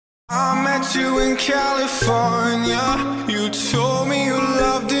I met you in California. You told me you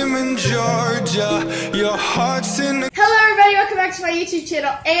loved him in Georgia. Your heart's in the... Hello everybody, welcome back to my YouTube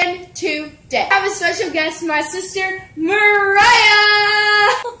channel, and today I have a special guest, my sister, Mariah!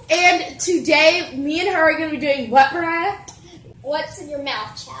 And today, me and her are going to be doing what, Mariah? What's in your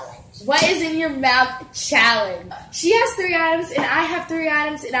mouth challenge. What is in your mouth challenge. She has 3 items, and I have 3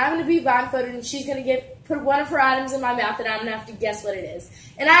 items, and I'm going to be blindfolded, and she's going to put one of her items in my mouth, and I'm going to have to guess what it is.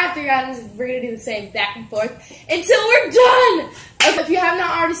 And I have 3 items, and we're going to do the same back and forth until we're done. Okay, if you have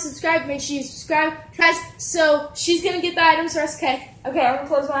not already subscribed, make sure you subscribe. Guys, so she's going to get the items first, okay? Okay, I'm going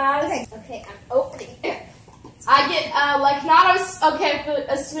to close my eyes. Okay, I'm opening it. I get,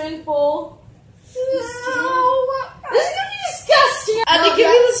 a spoonful. No. This is going to be disgusting. Give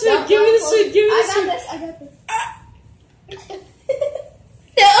me the spoon, give me the spoon, give me the spoon. I got this.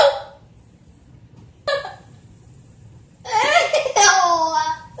 No.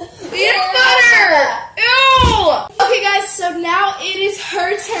 Peanut butter! Ew! Okay, guys, so now it is her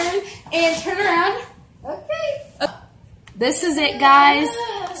turn, and turn around. Okay. This is it, guys.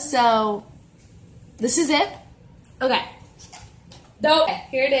 So, this is it. Okay. No. Okay,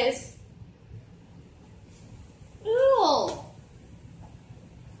 here it is. Ew.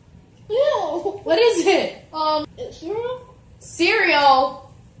 Ew. What is it? Cereal?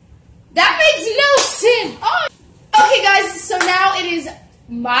 Cereal? That makes no sense. Oh. Okay, guys, so now it is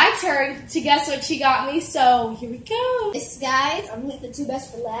my turn to guess what she got me, so here we go. This, guys, I'm going to leave the 2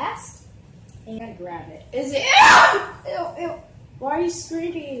 best for last. And I gotta grab it. Is it? Ew! Ew, ew. Why are you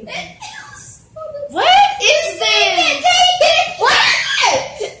screaming? What What is this? What?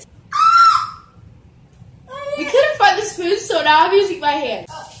 We couldn't find the spoon, so now I'm using my hand.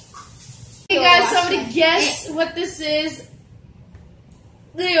 Okay, guys, so I'm gonna guess what this is.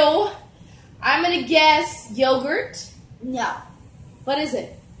 Ew. I'm gonna guess yogurt. No. What is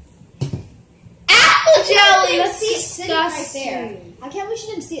it? Apple jelly! That's see it sitting right there. disgusting. I can't believe she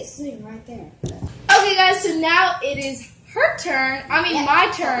didn't see it sitting right there. Okay, guys, so now it is her turn. I mean, my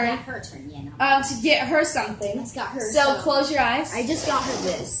turn. Yeah, her turn, yeah. No. To get her something. I just got her. So close your eyes. I just got her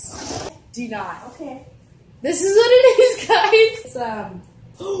this. Do not. Okay. This is what it is, guys. It's,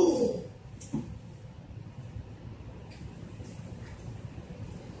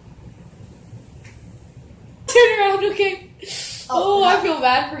 turn around, okay? Oh, I feel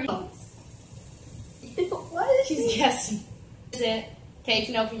bad for you. What is She's guessing. Is it? Okay, you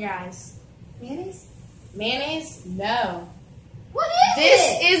can open your eyes. mayonnaise? Mayonnaise? No. What is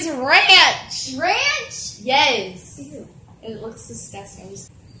This is ranch. ranch? Yes. Ew. It looks disgusting.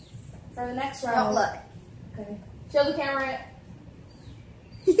 For the next Don't round. look. Okay. Show the camera.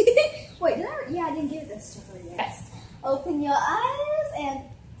 Wait, did I? Yeah, I didn't give this to her yet. Yes. Open your eyes and.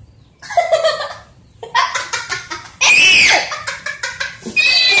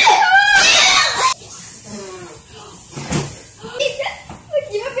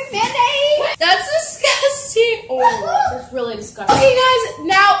 That's disgusting. Oh, that's really disgusting. Okay, guys,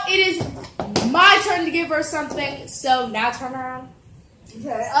 now it is my turn to give her something. So now turn around.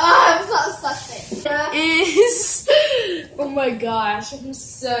 Okay. Oh, I'm so disgusting. Is oh my gosh, I'm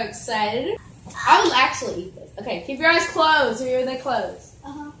so excited. I will actually eat this. Okay, keep your eyes closed. Or are they closed?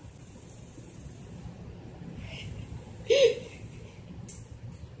 Uh-huh.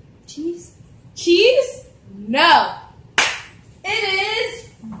 Cheese? Cheese? No. It is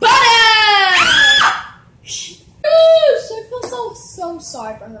butter! I feel so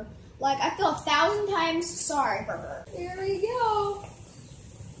sorry for her. Like, I feel 1,000 times sorry for her. Here we go.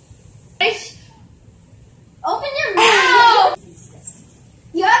 Open your mouth.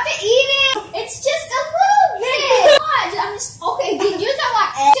 You have to eat it. It's just a little bit. Watch. I'm just okay. Use that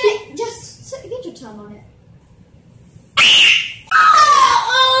one. Just get your tongue on it.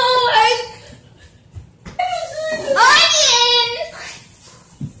 Onion.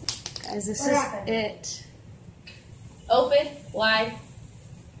 Guys, this What is happened? it. Open wide.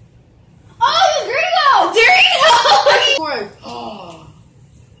 Oh, the Dorito. Oh.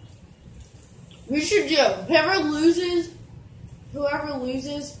 We should do. Whoever loses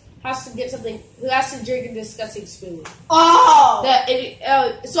has to get something. Who has to drink a disgusting spoon? Oh.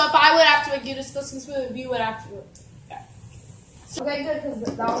 So if I would have to make you a disgusting spoon, you would have to. Okay. Okay, good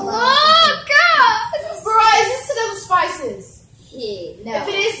because that was Oh God. Mariah, is this enough spices? Yeah, no. If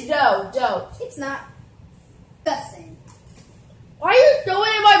it is, no, don't. It's not. Disgusting. Why are you throwing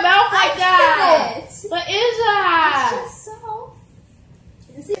it in my mouth like that? It. What is that? It's just so.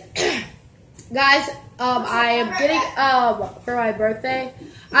 Guys, I am getting, for my birthday,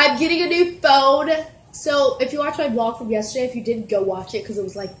 I'm getting a new phone. So, if you watched my vlog from yesterday, if you didn't, go watch it, because it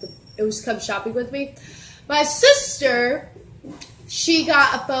was like, it was come shopping with me. My sister, she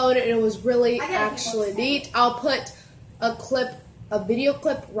got a phone and it was really actually neat. I'll put a video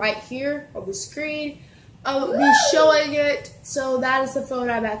clip right here on the screen. I'll be showing it. So that is the phone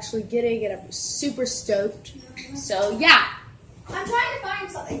I'm actually getting, and I'm super stoked. So yeah. I'm trying to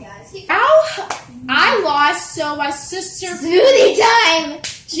find something, guys. Ow! I lost, so my sister Smoothie time!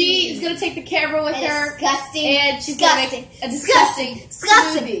 She is gonna take the camera with her. Disgusting. And she's gonna make a disgusting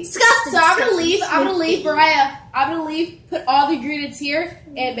smoothie. Disgusting. So I'm gonna leave, Mariah. I'm gonna leave, put all the ingredients here,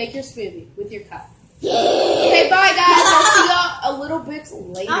 and make your smoothie with your cup. Okay, bye guys. I'll see y'all a little bit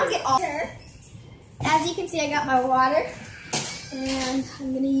later. As you can see, I got my water. And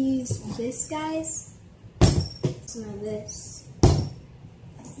I'm gonna use this, guys. Some of this.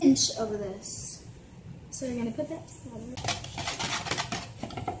 Inch over this. So we're gonna put that together.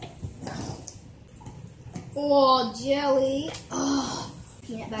 Oh, jelly. Oh,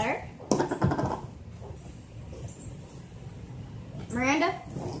 peanut butter. Miranda?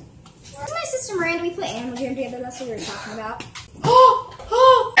 My sister Miranda, we put Animal Jam together. That's what we were talking about.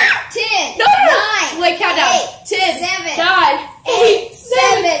 10, No. 9. Wait, count down. 8, 10, 7, 9, 8,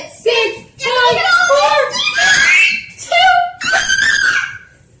 7, 6, 5, 4, 2.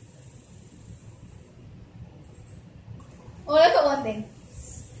 Oh, look at one thing.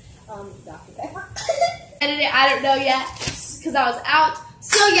 Dr. Pepper. I don't know yet because I was out.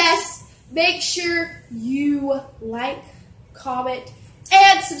 So yes, make sure you like, comment,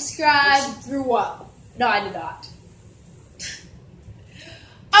 and subscribe. She threw up. No, I did not.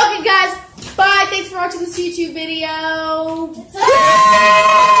 Okay, guys. Bye. Thanks for watching this YouTube video.